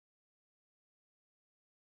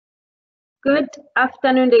Good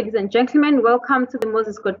afternoon, ladies and gentlemen. Welcome to the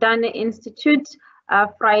Moses Kotane Institute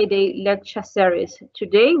Friday lecture series.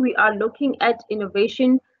 Today, we are looking at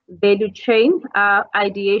innovation value chain,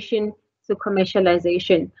 ideation to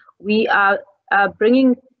commercialization. We are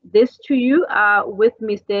bringing this to you with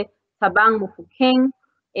Mr. Thabang Mofokeng.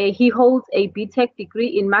 He holds a BTech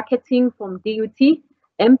degree in marketing from DUT,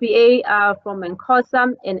 MBA from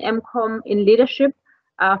Nkosa, and MCOM in leadership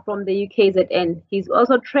from the UKZN. He's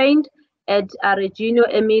also trained at Reggio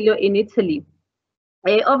Emilia in Italy.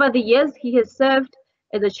 Over the years, he has served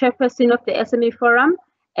as a chairperson of the SME Forum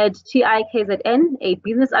at TIKZN, a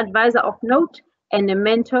business advisor of note, and a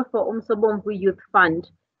mentor for Umsobomvu Youth Fund.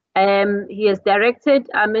 He has directed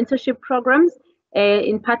mentorship programs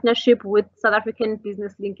in partnership with South African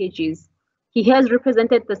business linkages. He has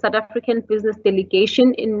represented the South African business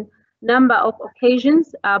delegation in a number of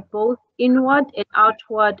occasions, both inward and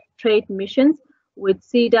outward trade missions, with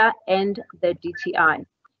CEDA and the DTI.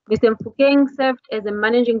 Mr. Mofokeng served as a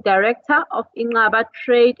managing director of Ingaba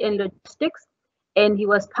Trade and Logistics, and he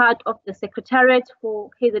was part of the Secretariat for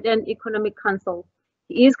KZN Economic Council.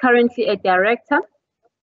 He is currently a director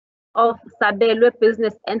of Sabelwe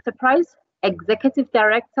Business Enterprise, executive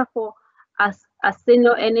director for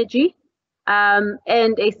Aseno Energy, and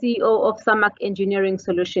a CEO of Samak Engineering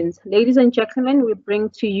Solutions. Ladies and gentlemen, we bring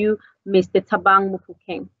to you Mr. Thabang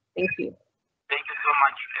Mofokeng. Thank you. Thank you so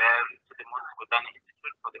much to the Moses Kotane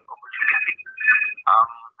Institute for the opportunity.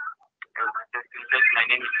 As you said, my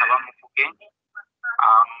name is Thabang Mofokeng,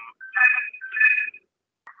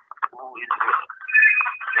 who is a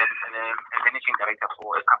managing director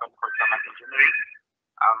for a company called Samak Engineering.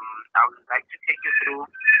 I would like to take you through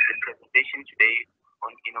the presentation today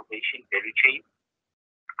on innovation value chain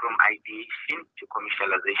from ideation to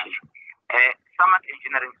commercialization. Samak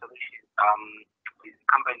Engineering Solutions is a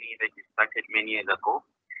company that is started many years ago.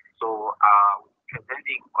 So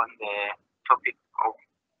presenting on the topic of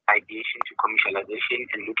ideation to commercialization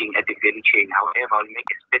and looking at the value chain. However, I'll make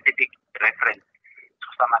a specific reference to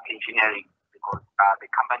Samak Engineering because the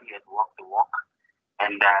company has walked the walk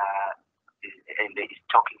and is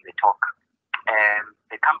talking the talk.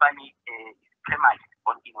 The company is premised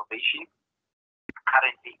on innovation.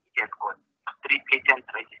 Currently, it has got 3 patents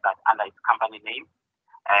registered under its company name.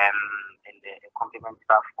 And a complement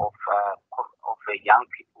staff of young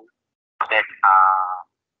people that are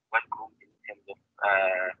well groomed in terms of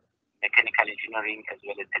mechanical engineering as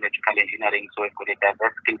well as electrical engineering. So we've got a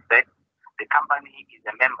diverse skill set. The company is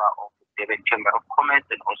a member of the Durban Chamber of Commerce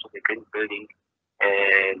and also the Green Building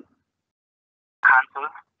Council.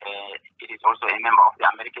 It is also a member of the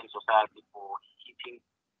American Society for Heating,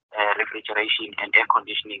 Refrigeration and Air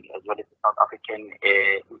Conditioning, as well as the South African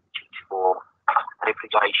Institute for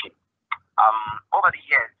Refrigeration. Over the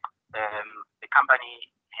years, the company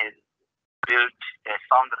has built a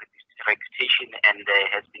sound reputation and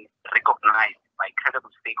has been recognized by credible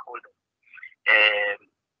stakeholders.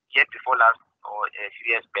 Yet before last, or a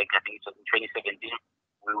few years back, I think it was in 2017,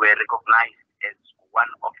 we were recognized as one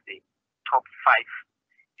of the top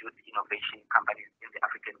 5 youth innovation companies in the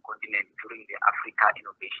African continent during the Africa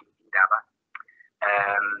Innovation Indaba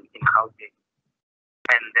in Gauteng.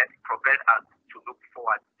 And that propelled us to look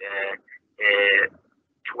forward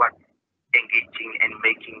towards engaging and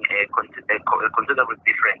making a considerable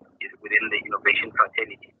difference within the innovation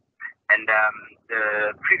fraternity. And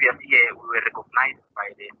the previous year, we were recognized by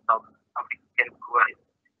the South African Bureau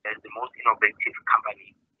as the most innovative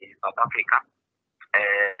company in South Africa.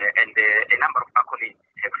 And a number of accolades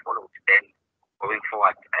have followed then going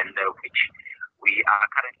forward, and which we are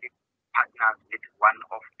currently partners with one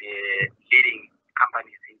of the leading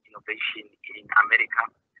companies in innovation in America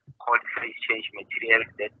called Phase Change Materials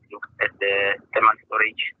that looks at the thermal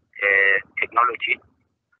storage technology,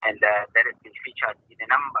 and that has been featured in a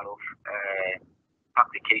number of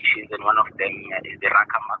publications, and one of them is the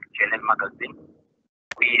Raka Journal magazine.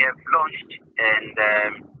 We have launched and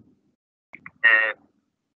a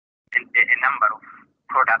number of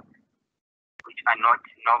products which are not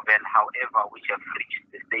novel, however, which have reached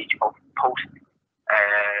the stage of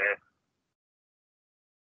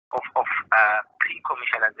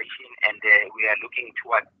pre-commercialization, and we are looking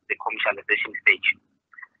towards the commercialization stage.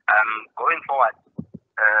 Going forward,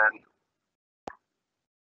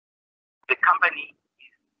 the company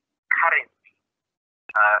is currently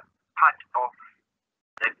part of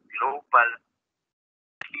the global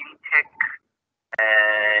clean tech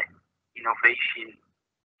innovation.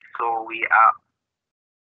 So we are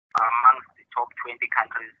amongst the top 20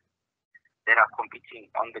 countries that are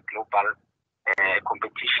competing on the global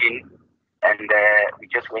competition, and we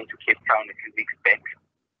just went to Cape Town a few weeks back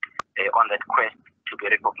on that quest to be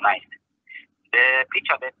recognized. The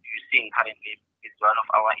picture that you're seeing currently is one of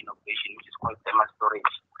our innovations, which is called thermal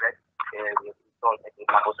storage, that we have installed at the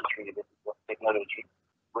University of Technology,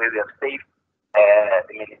 where we have saved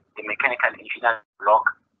the mechanical engineering block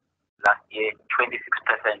last year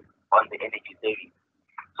 26% on the energy saving.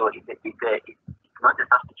 So it's not a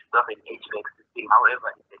substitute of an HVAC system.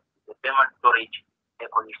 However, it's a thermal storage air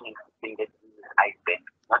conditioning system that uses ice bank,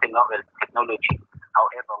 not a novel technology.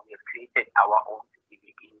 However, we have created our own system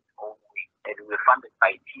in its own way, and we were funded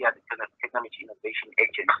by TIA, the Technology Innovation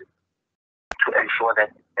Agency, to ensure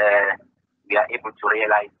that we are able to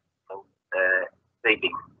realize those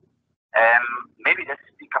savings. Maybe let's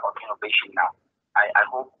speak about innovation now. I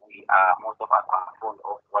hope most of us are fond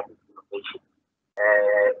of what is innovation.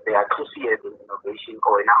 There are 2 spheres in innovation,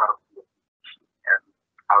 or a number of spheres.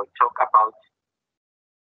 I'll talk about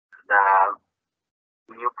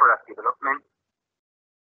the new product development,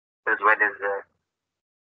 as well as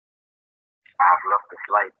I've lost the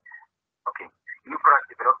slide. Okay, new product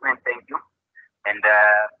development, thank you. And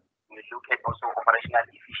we look at also operational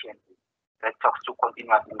efficiency. That talks to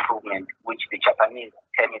continuous improvement, which the Japanese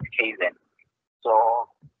term is Kaizen. So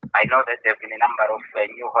I know that there have been a number of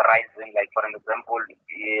new horizons, like for example,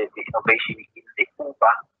 the innovation in the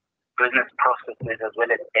Uber business processes, as well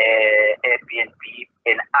as Airbnb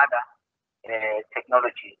and other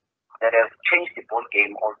technologies that have changed the ball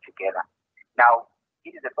game altogether. Now,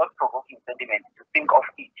 it is a thought-provoking sentiment to think of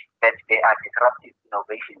it that there are disruptive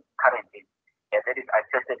innovations currently that is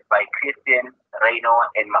assessed by Christian, Reno,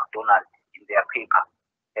 and McDonald in their paper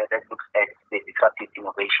that looks at the disruptive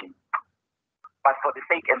innovation. But for the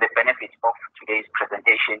sake and the benefit of today's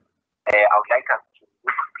presentation, I would like us to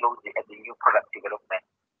look closely at the new product development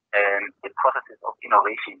and the processes of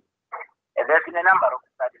innovation. And there's been a number of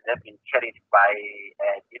studies that have been carried by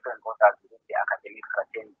different authors within the academic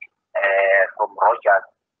fraternity, from Rogers,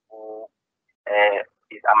 who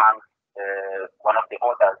is amongst one of the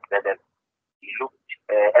authors that have looked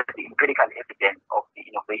at the empirical evidence of the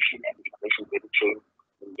innovation and the innovation value chain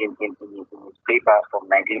in his paper from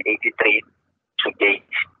 1983 to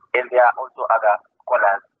date. And there are also other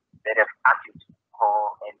scholars that have argued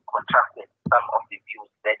for and contrasted some of the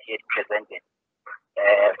views that he had presented.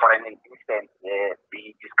 For an instance,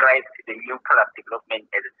 he describes the new product development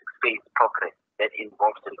as a 6-phase progress that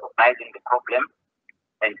involves recognizing the problem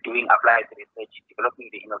and doing applied research, developing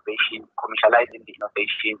the innovation, commercializing the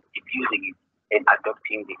innovation, diffusing it, and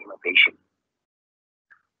adopting the innovation.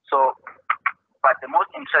 So, but the most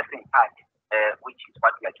interesting part, which is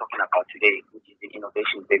what we are talking about today, which is the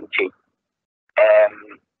innovation value chain.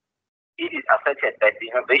 It is asserted that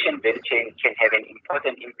the innovation value chain can have an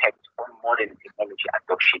important impact on modern technology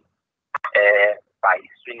adoption by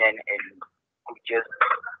Swinen and Kutjes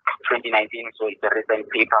 2019, so it's a recent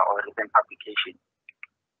paper or a recent publication.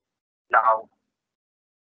 Now,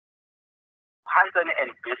 Hansen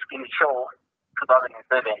and Biskin show 2007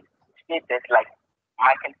 state that, like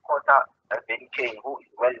Michael Porter value chain, who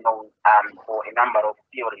is well known for a number of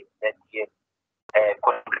theories that he has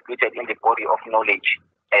contributed in the body of knowledge,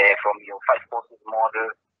 from your 5 forces model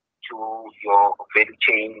to your value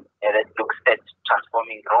chain that looks at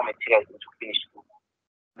transforming raw materials into finished goods.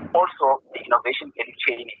 Also, the innovation value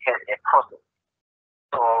chain has a process.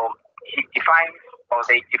 So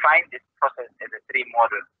they define this process as a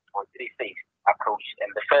 3-model or 3-phase approach, and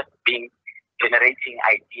the first being generating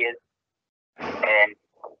ideas and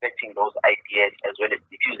converting those ideas, as well as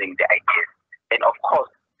diffusing the ideas. And of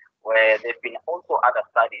course, where there have been also other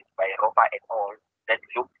studies by Roper et al. That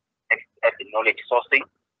look at the knowledge sourcing,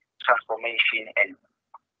 transformation, and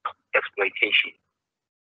exploitation.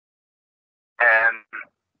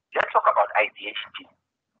 Let's talk about ideation.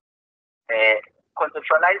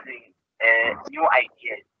 Conceptualizing new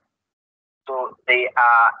ideas. So there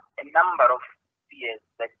are a number of spheres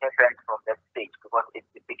that happen from that stage, because it's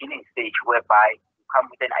the beginning stage whereby you come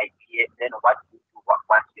with an idea, then what you do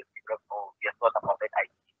once you've developed or you have thought about that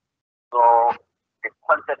idea. So the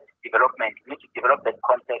concept development, you need to develop that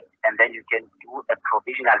concept, and then you can do a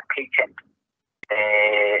provisional patent.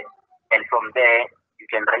 And from there, you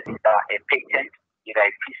can register a patent with a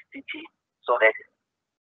PCT, so that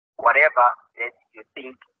whatever that you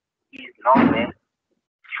think is novel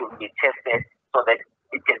should be tested, so that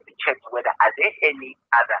it can be checked whether are there any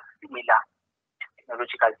other similar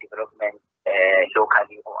technological development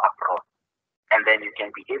locally or abroad. And then you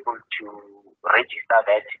can be able to register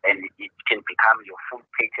that, and it can become your full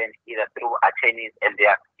patent, either through attorneys, and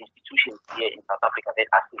there are institutions here in South Africa that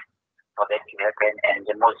assist for that to happen, and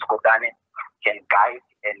the most Skotane can guide,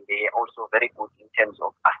 and they're also very good in terms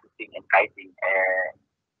of assisting and guiding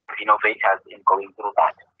innovators in going through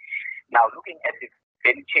that. Now, looking at the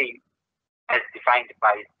value chain, as defined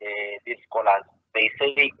by these scholars, they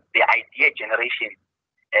say the idea generation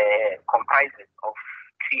comprises of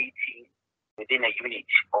creating within a unit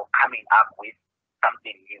or coming up with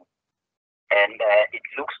something new. And it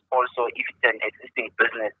looks also, if it's an existing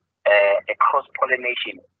business, a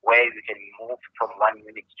cross-pollination where you can move from one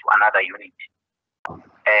unit to another unit.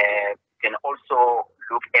 You can also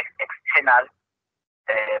look at external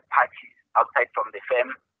parties outside from the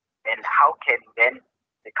firm, and how can then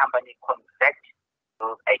the company convert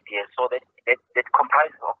those ideas, so that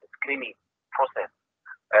comprises of the screening process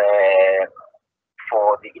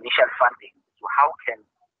for the initial funding. So how can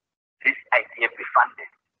this idea be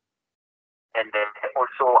funded? And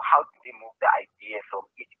also, how do we move the idea from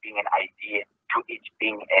it being an idea to it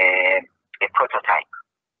being a prototype?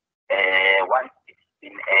 Once it's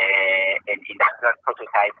been an industrial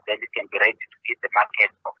prototype, then it can be ready to hit the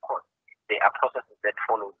market. Of course, there are processes that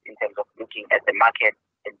follow in terms of looking at the market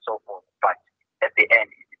and so forth. But at the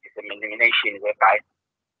end, it is a dissemination whereby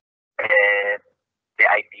the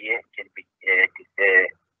idea can be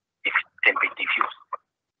diffused.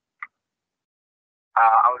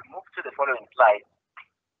 I will move to the following slide.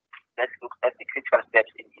 Let's look at the critical steps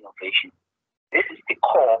in innovation. This is the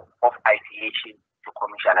core of ideation to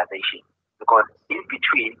commercialization, because in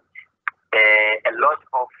between, a lot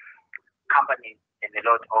of companies and a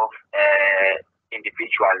lot of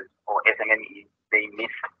individuals or SMEs, they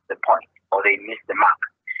miss the point or they miss the mark,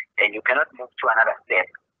 and you cannot move to another step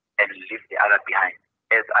and leave the other behind.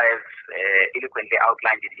 As I have eloquently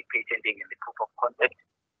outlined in the patenting and the proof of concept,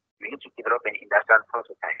 we need to develop an industrial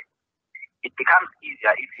prototype. It becomes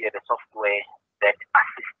easier if you have a software that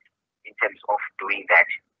assists in terms of doing that,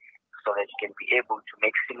 so that you can be able to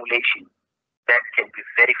make simulations that can be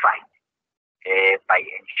verified by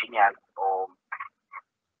engineers or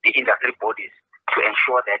the industry bodies to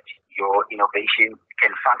ensure that your innovation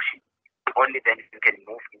can function. Only then you can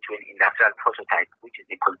move into an industrial prototype, which is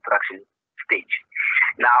the construction stage.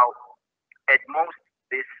 Now, at most,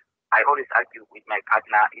 this, I always argue with my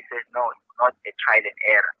partner, he says, no, it's not a trial and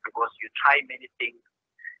error, because you try many things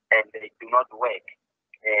and they do not work.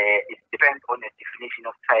 It depends on the definition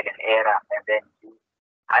of trial and error, and then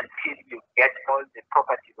until you get all the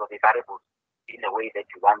properties of the variables in the way that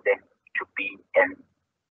you want them to be. And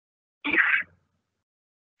if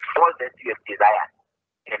all that you have desired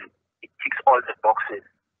and it ticks all the boxes,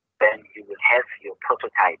 then you will have your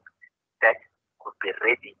prototype that could be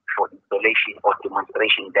ready for installation or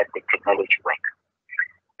demonstration that the technology works.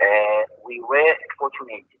 We were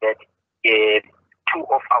fortunate that two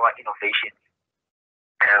of our innovations,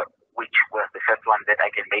 which was the first one that I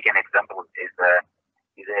can make an example, is a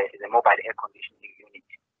mobile air conditioning unit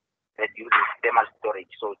that uses thermal storage.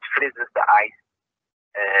 So it freezes the ice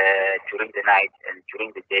during the night, and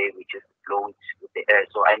during the day we just blow it with the air.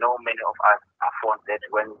 So I know many of us are found that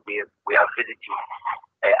when we are visiting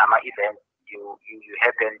AMA events, you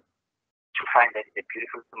happen to find that it's a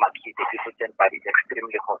beautiful market, a beautiful tent, but it's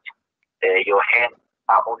extremely hot. Your hands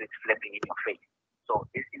are always flapping in your face. So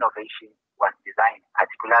this innovation was designed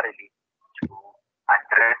particularly to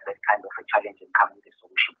address that kind of a challenge and come with a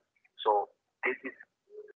solution. So this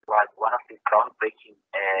was one of the groundbreaking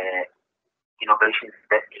innovations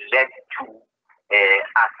that led to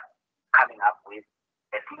us coming up with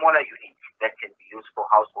a smaller unit that can be used for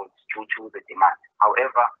households due to the demand.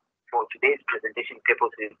 However, for today's presentation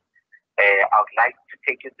purposes, I would like to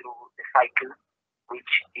take you through the cycle,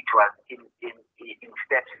 which it was in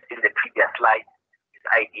steps in the previous slide: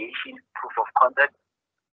 ideation, proof of concept,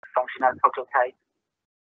 functional prototype,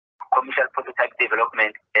 commercial prototype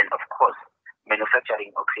development, and of course,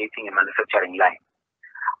 manufacturing or creating a manufacturing line.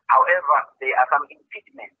 However, there are some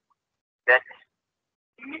impediments that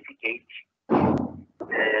mitigate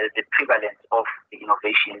the prevalence of the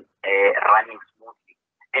innovation running smoothly,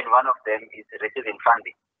 and one of them is receiving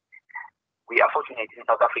funding. We are fortunate in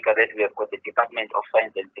South Africa that we have got the Department of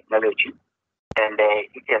Science and Technology, and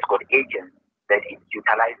it has got agents that it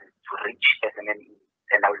utilizes to reach SMEs.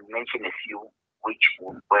 And I will mention a few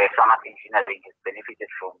where Summer Engineering has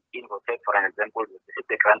benefited from. Invotech, for an example, received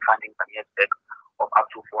the grant funding some years back of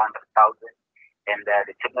up to 400,000, and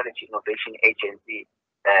the Technology Innovation Agency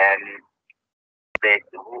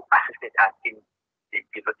who assisted us in the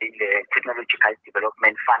technological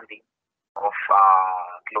development funding of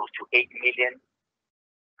close to 8 million,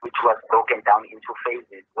 which was broken down into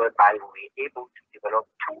phases, whereby we were able to develop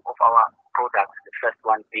two of our products, the first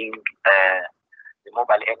one being the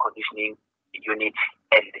mobile air conditioning unit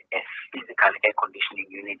and a physical air conditioning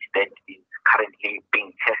unit that is currently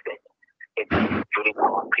being tested during the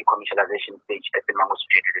pre-commercialization stage at the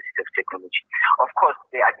University of Technology. Of course,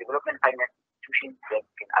 there are development finance to institutions that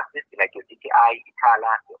can assist, like your DTI,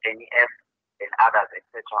 ITALA, your NEF, and others,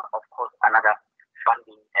 etc. Of course, another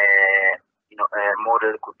funding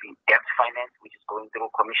model could be debt finance, which is going through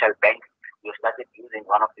commercial banks. We started using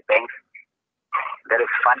one of the banks that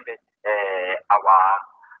has funded our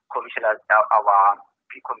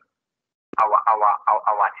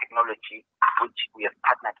technology, which we have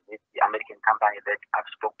partnered with the American company that I've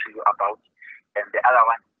spoke to you about. And the other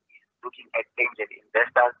one is looking at angel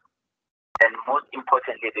investors and most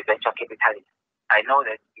importantly, the venture capitalists. I know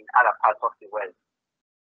that in other parts of the world,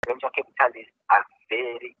 venture capitalists are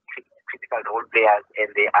very critical role players, and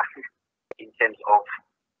they assist in terms of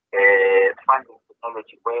funding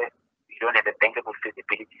technology where you don't have a bankable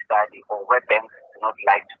feasibility study, or where banks do not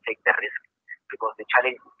like to take the risk, because the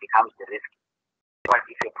challenge becomes the risk. What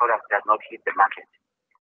if your product does not hit the market?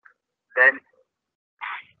 Then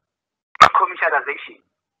commercialization.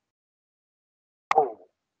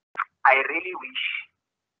 I really wish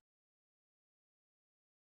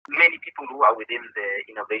many people who are within the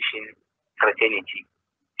innovation fraternity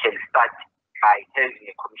can start by having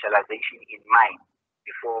a commercialization in mind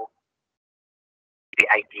before the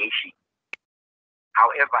ideation.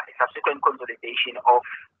 However, a subsequent consolidation of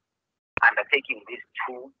undertaking these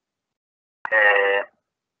two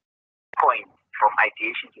points from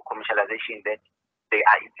ideation to commercialization, that they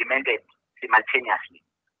are implemented simultaneously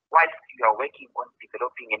whilst you are working on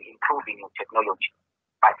developing and improving your technology.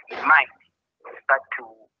 But in mind, start to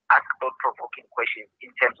ask thought-provoking questions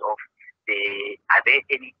in terms of are there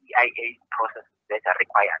any EIA processes that are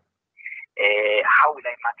required? How will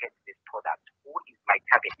I market this product? Who is my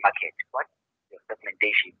target market? What is your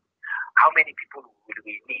segmentation? How many people will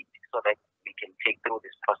we need so that we can take through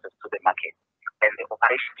this process to the market? And the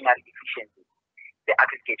operational efficiency, the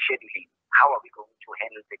aggregate scheduling, how are we going to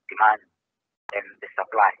handle the demand and the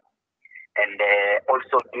supply? And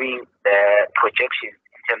also doing the projections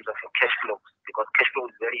in terms of your cash flows, because cash flow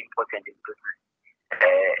is very important in business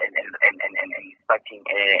and starting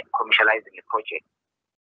commercializing a project.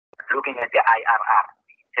 Looking at the IRR,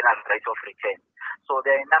 the internal rate of return. So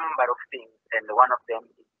there are a number of things, and one of them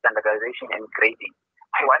is standardization and grading.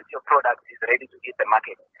 Once your product is ready to hit the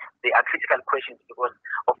market, there are critical questions because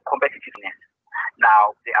of competitiveness.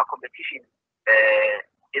 Now, there are competition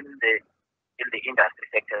in the industry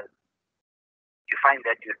sector. You find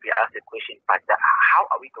that you'll be asked a question, but how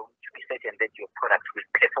are we going to be certain that your product will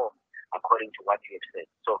perform according to what you have said?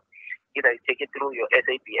 So either you take it through your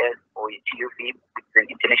SAPS or your TUV, which is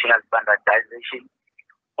an international standardization,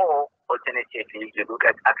 or alternatively, you look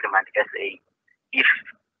at Agreement SA if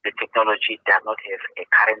the technology does not have a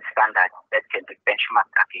current standard that can be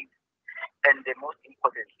benchmarked against. And the most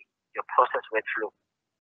importantly, your process workflow,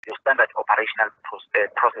 your standard operational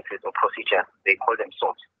processes or procedures, they call them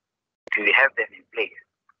SOPs. Do you have them in place?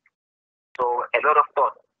 So a lot of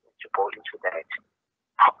thought to go into that.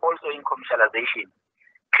 Also in commercialization,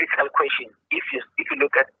 critical question, if you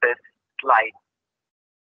look at the slide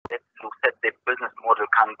that looks at the business model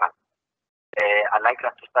canvas, I'd like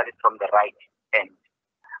us to start it from the right end,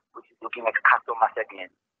 which is looking at customer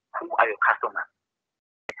segments. Who are your customers?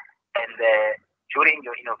 And during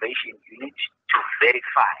your innovation, you need to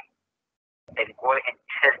verify and go and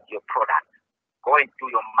test your product. Go and do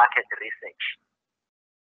your market research.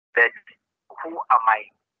 That who are my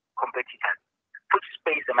competitors? Which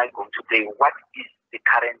space am I going to play? What is the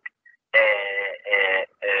current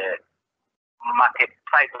market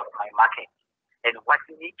size of my market? And what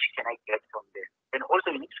niche can I get from this? And also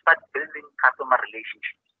you need to start building customer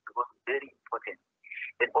relationships, because it's very important.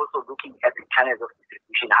 And also looking at the channels of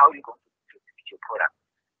distribution. How are you going to distribute your product?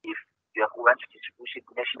 If you want to distribute it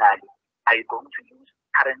nationally, are you going to use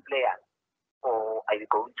current players? Or are you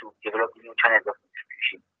going to develop new channels of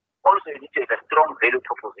distribution? Also, you need to have a strong value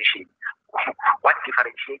proposition. What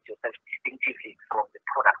differentiates yourself distinctively from the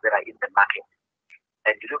products that are in the market?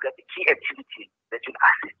 And you look at the key activities that will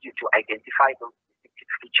assist you to identify those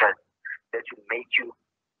distinctive features that will make you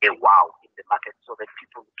a wow in the market, so that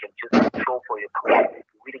people can just go for your product,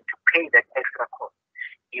 be willing to pay that extra cost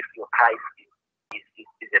if your price is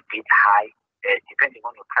a bit high. Depending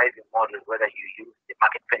on your pricing model, whether you use the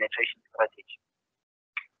market penetration strategy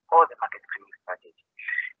or the market screening strategy.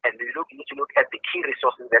 And you need to look at the key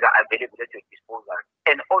resources that are available at your disposal,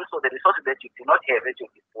 and also the resources that you do not have at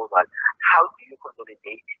your disposal. How do you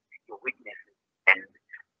consolidate your weaknesses and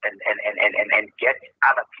get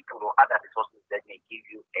other people or other resources that may give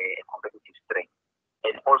you a competitive strength?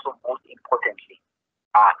 And also, most importantly,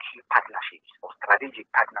 are key partnerships or strategic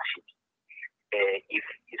partnerships. If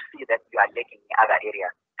you see that you are lacking in other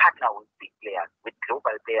areas, partner with big players, with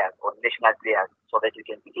global players or national players, so that you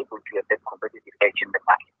can be able to have that competitive edge in the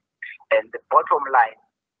market. And the bottom line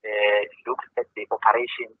looks at the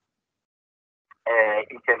operation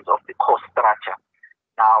in terms of the cost structure.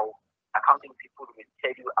 Now, accounting people will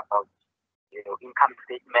tell you about your income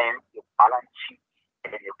statement, your balance sheet,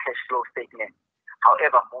 and your cash flow statement.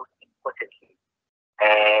 However, most importantly,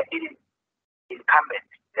 it is incumbent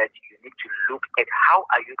that you need to look at how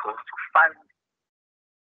are you going to fund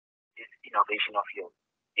this innovation of yours.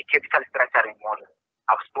 The capital structuring model.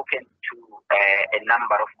 I've spoken to a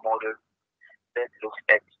number of models that looks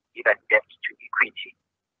at either debt to equity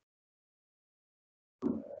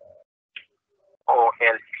or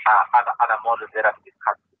else other models that I've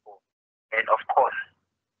discussed before. And of course,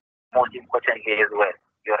 most importantly as well,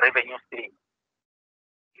 your revenue stream,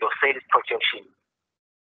 your sales projection,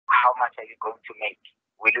 how much are you going to make?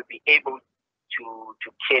 Will you be able to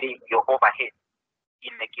carry your overhead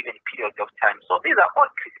in a given period of time? So these are all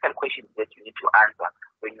critical questions that you need to answer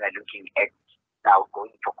when you are looking at now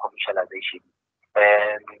going for commercialization.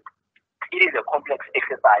 It is a complex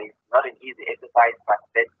exercise, not an easy exercise, but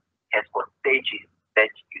that has got stages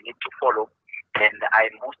that you need to follow. And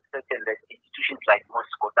I'm most certain that institutions like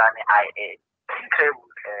Moses Kotane are an incredible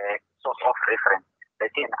source of reference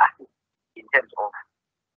that can assist in terms of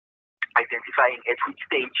identifying at which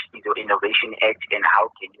stage is your innovation at and how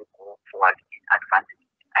can you go forward in advancing,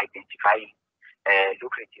 identifying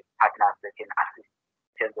lucrative partners that can assist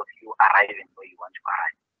in terms of you arriving where you want to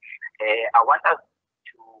arrive. I want us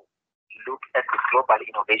to look at the Global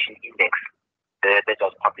Innovation Index that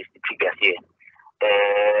was published the previous year,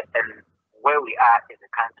 and where we are as a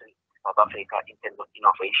country, South Africa, in terms of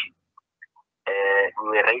innovation.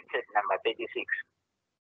 We were rated number 36.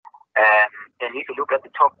 And if you look at the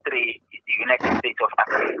top three, the United States of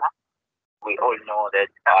America, we all know that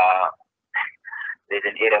there's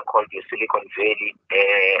an area called the Silicon Valley,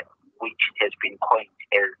 which has been coined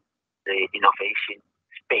as the innovation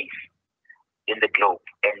space in the globe.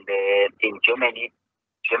 And in Germany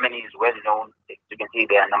is well known. You can see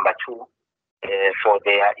they are number 2 for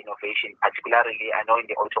their innovation, particularly I know in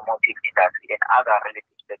the automotive industry and other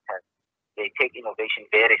related sectors. They take innovation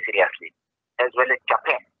very seriously, as well as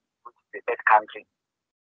Japan, which is the third country.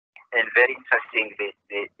 And very interesting,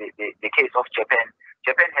 the case of Japan.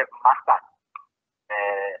 Japan has mastered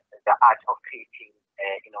the art of creating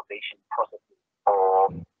innovation processes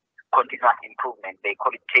or continuous improvement. They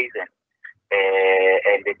call it Kaizen.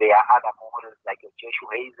 And there are other models like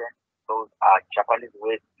Joshua Hazen. Those are Japanese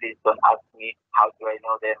words. Please don't ask me how do I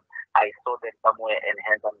know them. I saw them somewhere and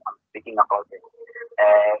hence I'm speaking about them.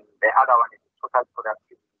 The other one is total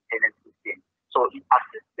productive maintenance system. So it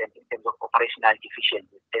assists them in terms of operational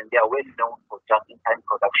efficiency, and they are well known for just-in-time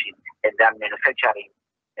production and their manufacturing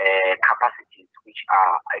capacities, which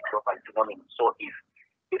are a global phenomenon. So if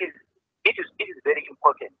it is very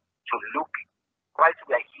important to look, whilst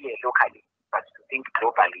we are here locally, but to think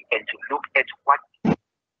globally and to look at what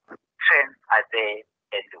trends are there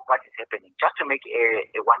and what is happening. Just to make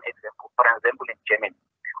one example, for example, in Germany,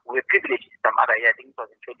 we were privileged some other year, I think it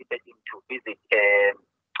was in 2013, to visit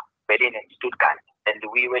Berlin and Stuttgart, and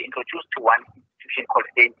we were introduced to one institution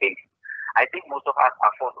called Steinbase. I think most of us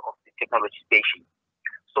are fond of the technology station.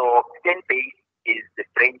 So Steinbase is the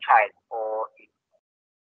brainchild, or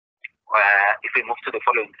if we move to the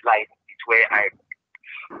following slide, it's where I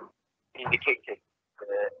indicated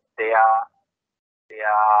their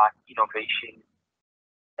innovation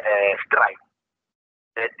strides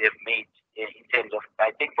that they've made in terms of,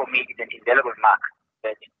 I think for me, it's an indelible mark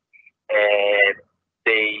that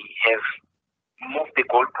they have moved the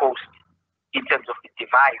goalpost in terms of the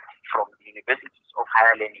divide from the universities of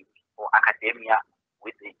higher learning or academia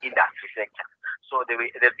with the industry sector. So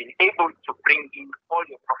they've been able to bring in all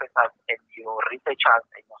your professors and your researchers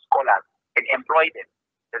and your scholars and employ them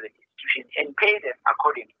as an institution and pay them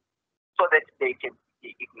accordingly, so that they can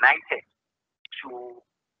be ignited to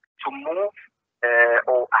move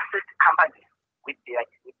or assist companies with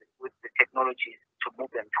the technologies to move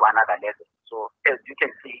them to another level. So as you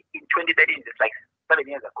can see, in 2013, just like 7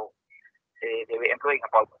 years ago, they were employing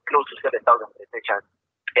about close to 7,000 researchers,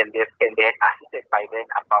 and they had assisted by then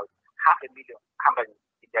about 500,000 companies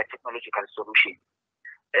in their technological solution.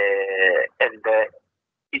 And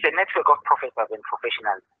it's a network of professors and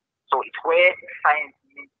professionals. So it's where science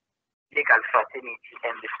meets legal fraternity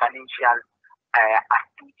and the financial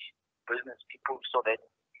astute business people, so that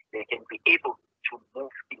they can be able to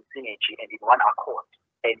move in synergy and in one accord.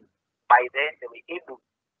 And by then, they were able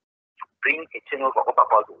to bring a turnover of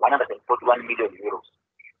about 141 million euros.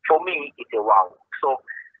 For me, it's a wow. So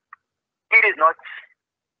it is not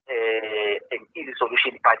an easy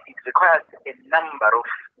solution, but it requires a number of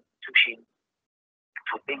institutions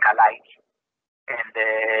to think alike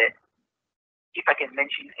and if I can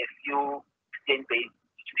mention a few state-based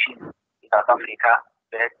institutions in South Africa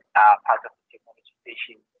that are part of the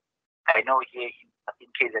Commercialization. I know here in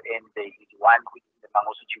KZN there is one which is the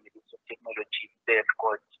Mangosuthu University of Technology. They've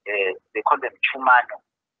got they call them Chumano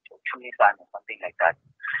or Chumisan or something like that.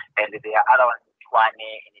 And there are other ones in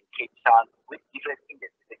Tshwane and in Cape Town with different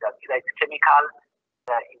industries. Either it's chemical,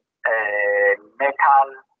 metal.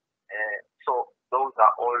 So those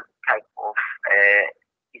are all types of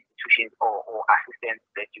institutions or assistance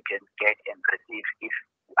that you can get and receive if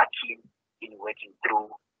you are keen in working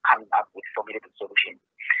through coming up with formidable solutions.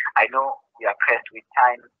 I know we are pressed with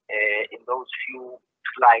time. In those few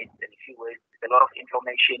slides and a few words, there's a lot of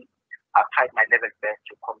information. I've tried my level best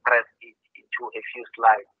to compress it into a few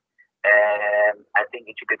slides. I think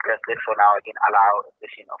it should be best that for now I can allow a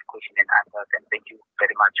session of question and answers. And thank you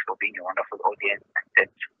very much for being a wonderful audience. And thank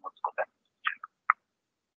you,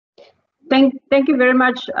 Thank you very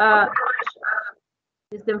much,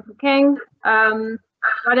 Mr. Mfukeng.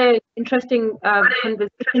 What an interesting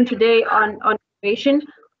conversation today on innovation.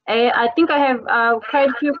 I think I have quite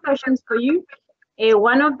a few questions for you.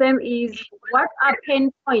 One of them is, what are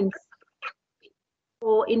pain points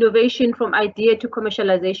for innovation from idea to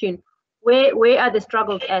commercialization? Where are the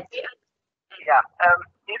struggles at? Yeah,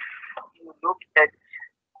 if you look at,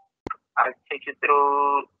 I'll take you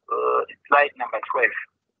through slide number 12.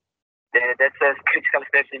 That says critical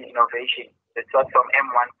steps in innovation. That starts from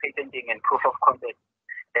M1, patenting and proof of concept.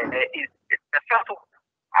 The first one,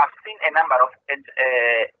 I've seen a number of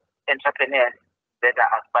entrepreneurs that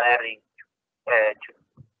are aspiring to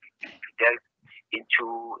delve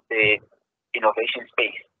into the innovation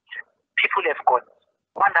space. People have got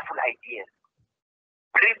wonderful ideas,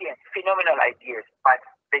 brilliant, phenomenal ideas, but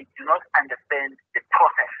they do not understand the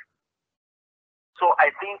process. So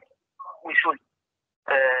I think we should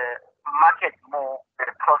market more the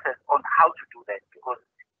process on how to do that, because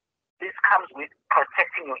this comes with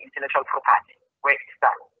protecting your intellectual property, where it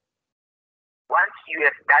starts. Once you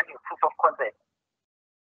have done your proof of concept,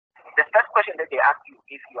 the first question that they ask you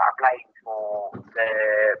if you are applying for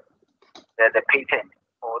the patent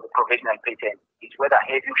or the provisional patent is whether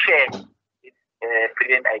have you shared this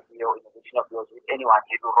brilliant idea or innovation of yours with anyone?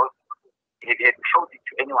 Have you showed it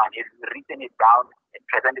to anyone? Have you written it down and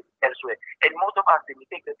presented it elsewhere? And most of us, the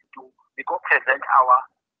mistake that we do, we go present our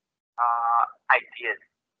ideas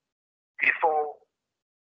before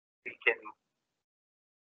we can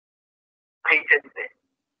patent them.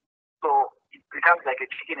 So it becomes like a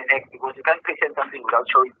chicken and egg, because you can't patent something without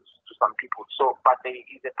showing it to some people. So, but there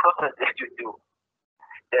is a process that you do,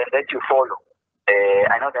 that you follow.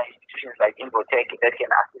 I know there are institutions like Invotech that can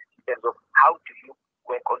assist in terms of how do you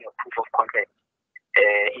work on your proof of concept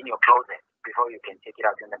in your closet before you can take it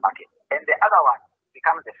out in the market. And the other one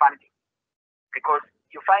becomes the funding, because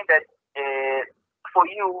you find that for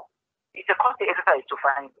you, it's a costly exercise to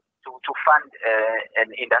fund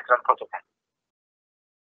an industrial prototype.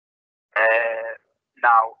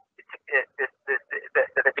 Now,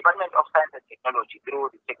 the Department of Science and Technology,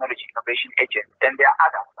 through the Technology Innovation Agent, and there are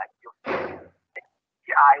others like your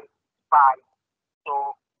CI, SPI,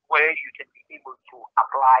 so where you can be able to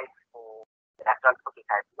apply for the industrial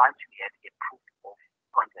prototype once you have a proof of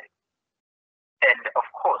concept. And of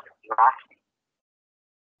course, lastly,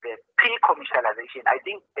 the pre-commercialization, I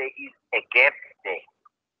think there is a gap there.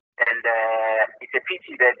 And it's a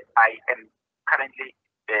pity that I am currently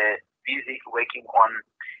busy working on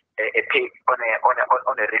a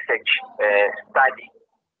research study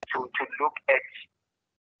to look at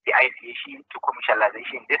the ideation to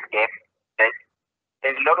commercialization, this gap that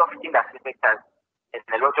a lot of industry sectors and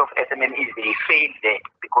a lot of SMEs, they fail there,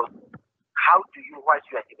 because how do you, whilst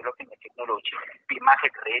you are developing a technology, be market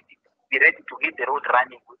ready, be ready to hit the road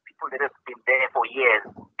running with people that have been there for years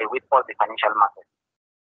with all the financial markets?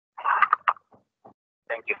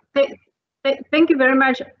 Thank you. Thank you very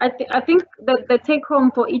much. I think that the take home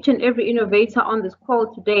for each and every innovator on this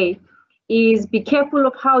call today is be careful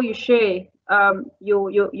of how you share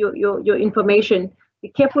your information. Be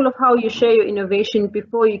careful of how you share your innovation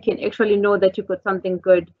before you can actually know that you've got something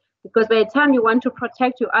good. Because by the time you want to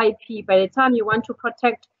protect your IP, by the time you want to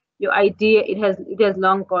protect your idea, it has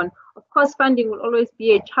long gone. Of course, funding will always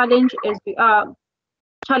be a challenge, as we are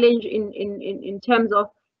challenged in terms of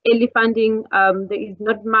early funding. There is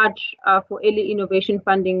not much for early innovation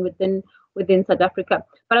funding within South Africa.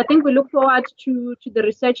 But I think we look forward to the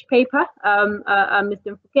research paper,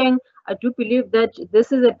 Mr. Mfukeng. I do believe that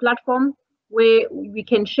this is a platform where we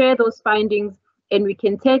can share those findings and we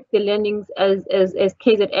can take the learnings as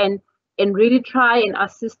KZN and really try and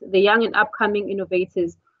assist the young and upcoming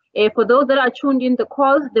innovators. For those that are tuned in the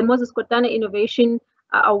call, the Moses Kotane Innovation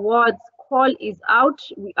Awards call is out.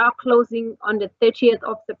 We are closing on the 30th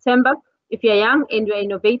of September. If you're young and you're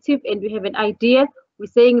innovative and you have an idea, we're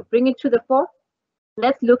saying bring it to the fore.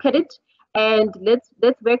 Let's look at it and let's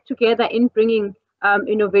work together in bringing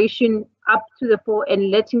innovation up to the fore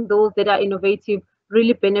and letting those that are innovative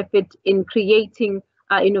really benefit in creating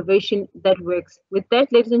innovation that works. With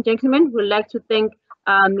that, ladies and gentlemen, we'd like to thank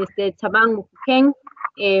Mr. Tabang Mukeng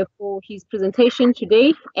for his presentation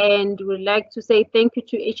today, and we'd like to say thank you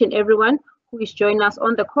to each and everyone who is joining us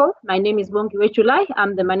on the call. My name is Bongiwe Julai.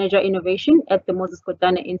 I'm the Manager Innovation at the Moses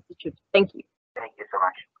Kotane Institute. Thank you. Thank you so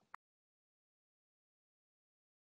much.